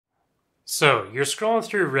So, you're scrolling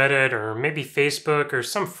through Reddit or maybe Facebook or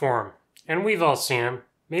some forum, and we've all seen them.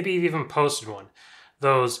 Maybe you've even posted one.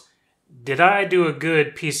 Those, did I do a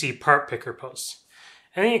good PC part picker posts?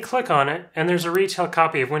 And then you click on it, and there's a retail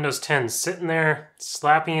copy of Windows 10 sitting there,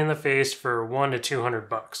 slapping you in the face for $100 to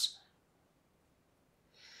 $200.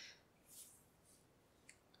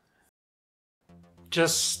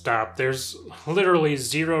 Just stop. There's literally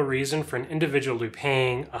zero reason for an individual to be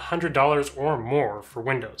paying $100 or more for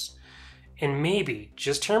Windows. And maybe,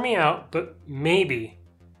 just hear me out, but maybe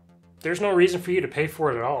there's no reason for you to pay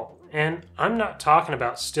for it at all. And I'm not talking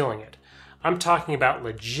about stealing it. I'm talking about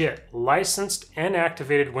legit, licensed and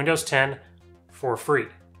activated Windows 10 for free.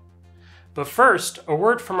 But first, a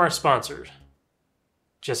word from our sponsors.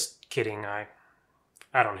 Just kidding, I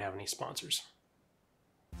don't have any sponsors.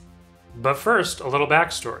 But first, a little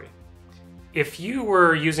backstory. If you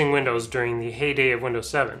were using Windows during the heyday of Windows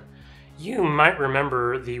 7, you might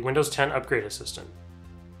remember the Windows 10 Upgrade Assistant.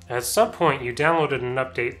 At some point, you downloaded an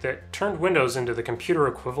update that turned Windows into the computer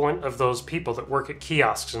equivalent of those people that work at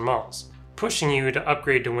kiosks and malls, pushing you to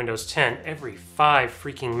upgrade to Windows 10 every 5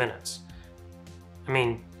 freaking minutes. I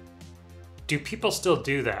mean, do people still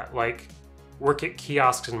do that? Like, work at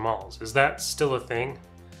kiosks and malls? Is that still a thing?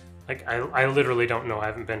 Like, I literally don't know. I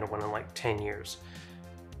haven't been to one in like 10 years.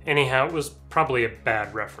 Anyhow, it was probably a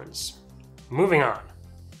bad reference. Moving on.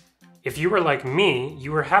 If you were like me,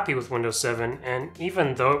 you were happy with Windows 7, and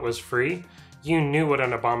even though it was free, you knew what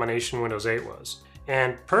an abomination Windows 8 was.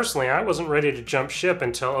 And personally, I wasn't ready to jump ship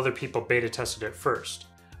until other people beta tested it first.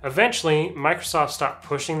 Eventually, Microsoft stopped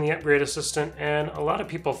pushing the Upgrade Assistant, and a lot of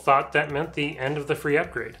people thought that meant the end of the free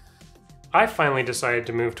upgrade. I finally decided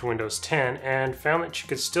to move to Windows 10 and found that you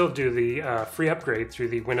could still do the free upgrade through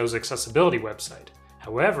the Windows Accessibility website.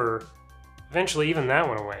 However, eventually even that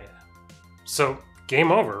went away. So,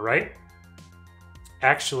 game over, right?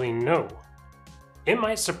 Actually, no. It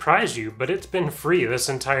might surprise you, but it's been free this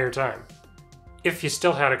entire time. If you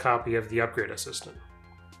still had a copy of the Upgrade Assistant.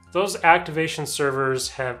 Those activation servers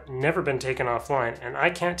have never been taken offline, and I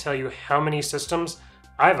can't tell you how many systems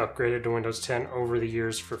I've upgraded to Windows 10 over the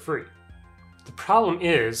years for free. The problem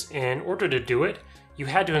is, in order to do it, you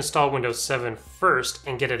had to install Windows 7 first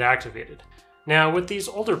and get it activated. Now, with these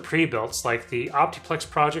older pre-builts like the Optiplex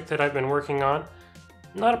project that I've been working on,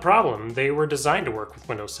 not a problem, they were designed to work with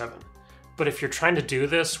Windows 7. But if you're trying to do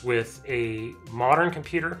this with a modern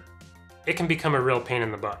computer, it can become a real pain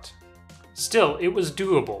in the butt. Still, it was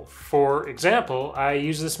doable. For example, I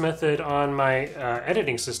used this method on my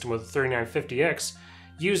editing system with the 3950X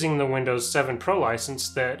using the Windows 7 Pro license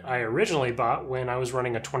that I originally bought when I was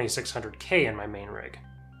running a 2600K in my main rig.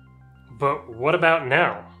 But what about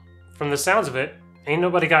now? From the sounds of it, ain't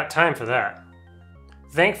nobody got time for that.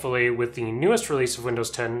 Thankfully, with the newest release of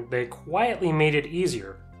Windows 10, they quietly made it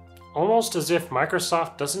easier, almost as if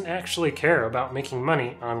Microsoft doesn't actually care about making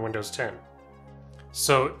money on Windows 10.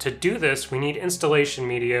 So to do this, we need installation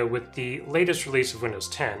media with the latest release of Windows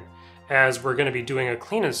 10, as we're going to be doing a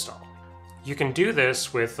clean install. You can do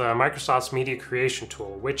this with Microsoft's media creation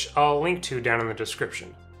tool, which I'll link to down in the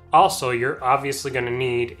description. Also, you're obviously going to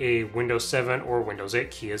need a Windows 7 or Windows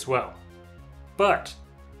 8 key as well. But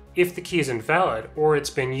if the key is invalid or it's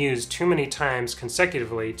been used too many times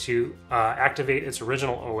consecutively to activate its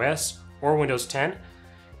original OS or Windows 10,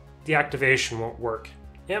 the activation won't work.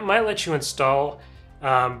 It might let you install,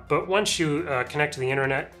 but once you connect to the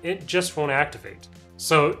internet, it just won't activate.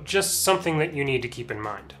 So just something that you need to keep in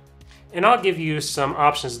mind. And I'll give you some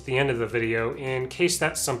options at the end of the video in case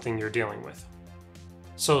that's something you're dealing with.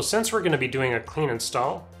 So since we're going to be doing a clean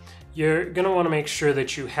install, you're going to want to make sure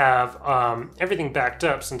that you have everything backed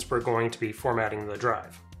up since we're going to be formatting the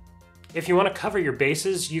drive. If you want to cover your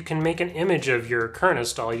bases, you can make an image of your current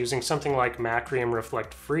install using something like Macrium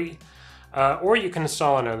Reflect Free, or you can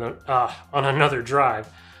install on another drive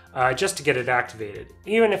just to get it activated,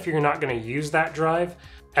 even if you're not going to use that drive,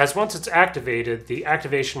 as once it's activated, the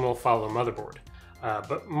activation will follow motherboard.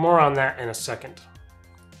 But more on that in a second.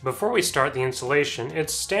 Before we start the installation,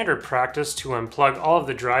 it's standard practice to unplug all of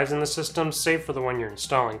the drives in the system save for the one you're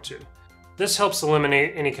installing to. This helps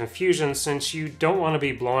eliminate any confusion since you don't want to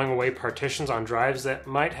be blowing away partitions on drives that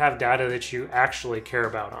might have data that you actually care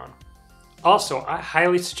about on. Also, I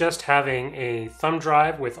highly suggest having a thumb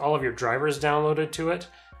drive with all of your drivers downloaded to it,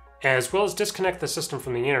 as well as disconnect the system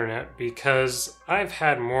from the internet, because I've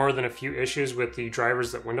had more than a few issues with the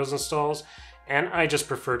drivers that Windows installs, and I just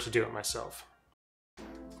prefer to do it myself.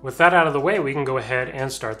 With that out of the way, we can go ahead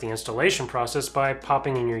and start the installation process by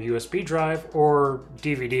popping in your USB drive or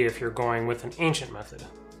DVD if you're going with an ancient method.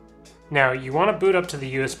 Now, you want to boot up to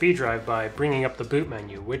the USB drive by bringing up the boot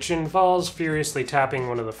menu, which involves furiously tapping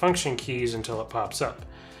one of the function keys until it pops up.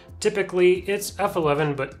 Typically, it's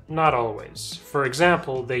F11, but not always. For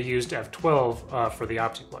example, they used F12 for the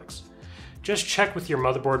Optiplex. Just check with your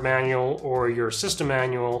motherboard manual or your system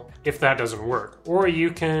manual if that doesn't work, or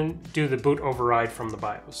you can do the boot override from the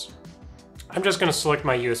BIOS. I'm just going to select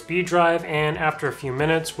my USB drive, and after a few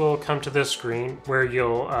minutes we'll come to this screen where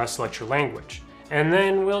you'll select your language, and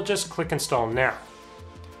then we'll just click Install Now.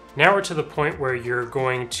 Now we're to the point where you're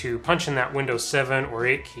going to punch in that Windows 7 or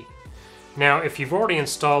 8 key. Now if you've already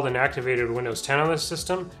installed and activated Windows 10 on this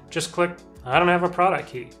system, just click I don't have a product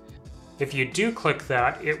key. If you do click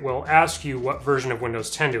that, it will ask you what version of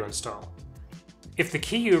Windows 10 to install. If the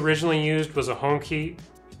key you originally used was a home key,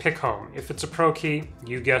 pick home. If it's a pro key,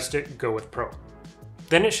 you guessed it, go with pro.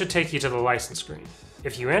 Then it should take you to the license screen.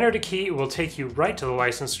 If you entered a key, it will take you right to the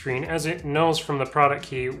license screen as it knows from the product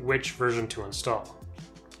key which version to install.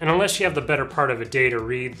 And unless you have the better part of a day to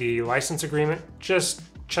read the license agreement, just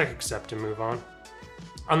check accept and move on.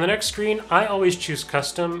 On the next screen, I always choose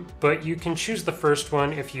custom, but you can choose the first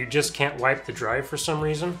one if you just can't wipe the drive for some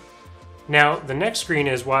reason. Now, the next screen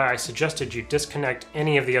is why I suggested you disconnect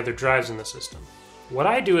any of the other drives in the system. What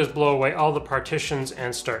I do is blow away all the partitions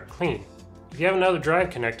and start clean. If you have another drive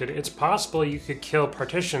connected, it's possible you could kill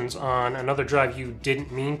partitions on another drive you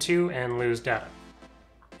didn't mean to and lose data.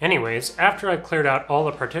 Anyways, after I've cleared out all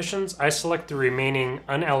the partitions, I select the remaining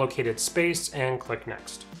unallocated space and click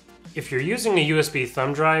Next. If you're using a USB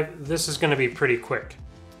thumb drive, this is going to be pretty quick.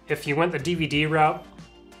 If you went the DVD route,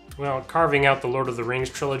 well, carving out the Lord of the Rings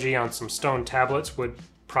trilogy on some stone tablets would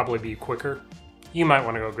probably be quicker. You might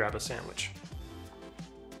want to go grab a sandwich.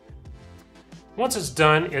 Once it's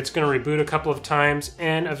done, it's going to reboot a couple of times,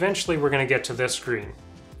 and eventually we're going to get to this screen.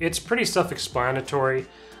 It's pretty self-explanatory.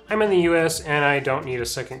 I'm in the US and I don't need a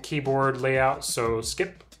second keyboard layout, so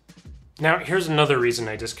skip. Now here's another reason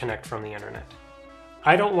I disconnect from the internet.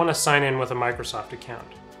 I don't want to sign in with a Microsoft account.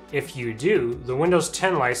 If you do, the Windows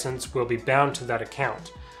 10 license will be bound to that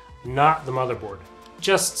account, not the motherboard.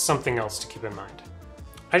 Just something else to keep in mind.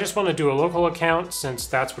 I just want to do a local account since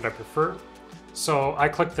that's what I prefer. So I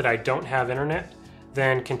click that I don't have internet,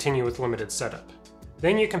 then continue with limited setup.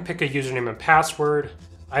 Then you can pick a username and password.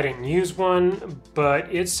 I didn't use one,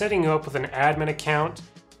 but it's setting you up with an admin account,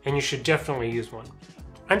 and you should definitely use one.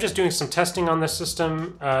 I'm just doing some testing on this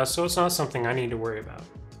system, so it's not something I need to worry about.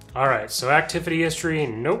 Alright, so activity history,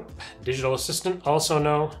 nope. Digital assistant, also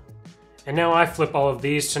no. And now I flip all of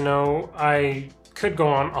these to no. I could go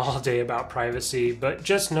on all day about privacy, but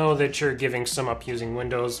just know that you're giving some up using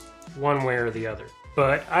Windows one way or the other.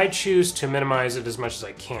 But I choose to minimize it as much as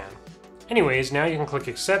I can. Anyways, now you can click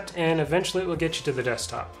accept and eventually it will get you to the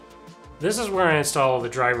desktop. This is where I install all the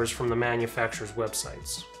drivers from the manufacturer's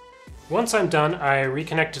websites. Once I'm done, I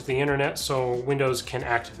reconnect to the internet so Windows can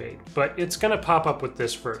activate, but it's going to pop up with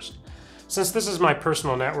this first. Since this is my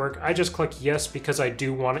personal network, I just click yes because I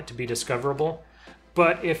do want it to be discoverable.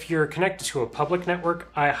 But if you're connected to a public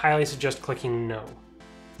network, I highly suggest clicking no.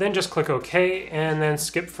 Then just click OK and then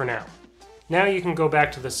skip for now. Now you can go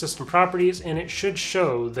back to the system properties and it should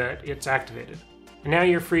show that it's activated. And now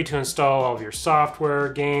you're free to install all of your software,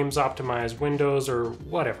 games, optimize Windows, or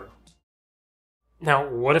whatever. Now,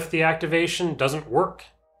 what if the activation doesn't work?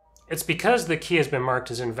 It's because the key has been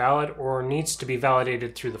marked as invalid or needs to be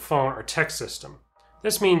validated through the phone or text system.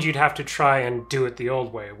 This means you'd have to try and do it the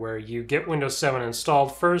old way, where you get Windows 7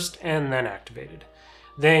 installed first and then activated.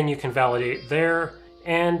 Then you can validate there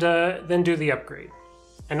and then do the upgrade.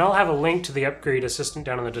 And I'll have a link to the upgrade assistant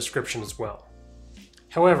down in the description as well.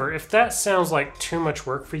 However, if that sounds like too much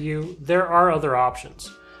work for you, there are other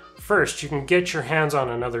options. First, you can get your hands on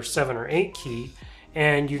another 7 or 8 key,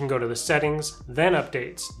 and you can go to the settings, then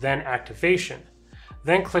updates, then activation.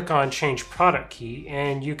 Then click on change product key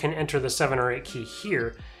and you can enter the 7 or 8 key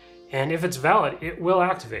here, and if it's valid, it will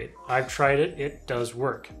activate. I've tried it, it does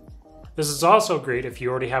work. This is also great if you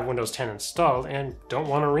already have Windows 10 installed and don't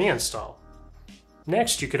want to reinstall.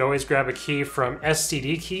 Next, you could always grab a key from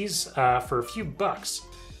SCD Keys for a few bucks.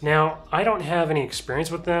 Now, I don't have any experience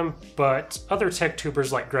with them, but other tech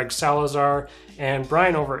tubers like Greg Salazar and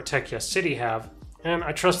Brian over at Tech Yes City have, and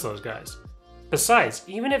I trust those guys. Besides,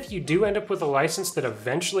 even if you do end up with a license that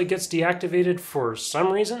eventually gets deactivated for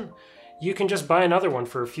some reason, you can just buy another one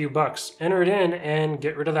for a few bucks, enter it in, and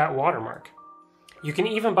get rid of that watermark. You can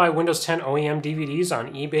even buy Windows 10 OEM DVDs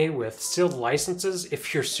on eBay with sealed licenses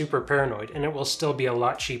if you're super paranoid, and it will still be a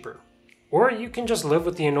lot cheaper. Or you can just live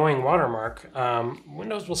with the annoying watermark.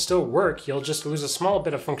 Windows will still work, you'll just lose a small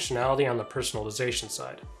bit of functionality on the personalization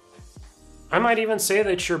side. I might even say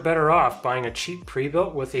that you're better off buying a cheap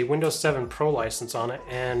pre-built with a Windows 7 Pro license on it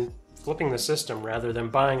and flipping the system rather than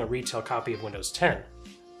buying a retail copy of Windows 10.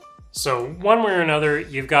 So one way or another,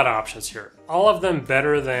 you've got options here. All of them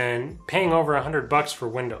better than paying over $100 for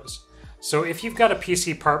Windows. So if you've got a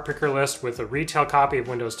PC part picker list with a retail copy of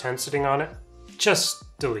Windows 10 sitting on it, just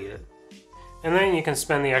delete it. And then you can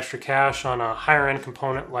spend the extra cash on a higher end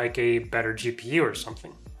component like a better GPU or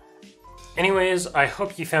something. Anyways, I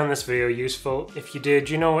hope you found this video useful. If you did,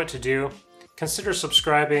 you know what to do. Consider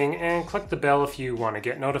subscribing and click the bell if you want to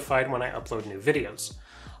get notified when I upload new videos.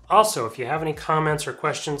 Also, if you have any comments or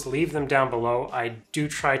questions, leave them down below. I do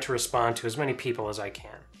try to respond to as many people as I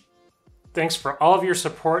can. Thanks for all of your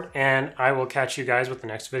support, and I will catch you guys with the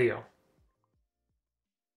next video.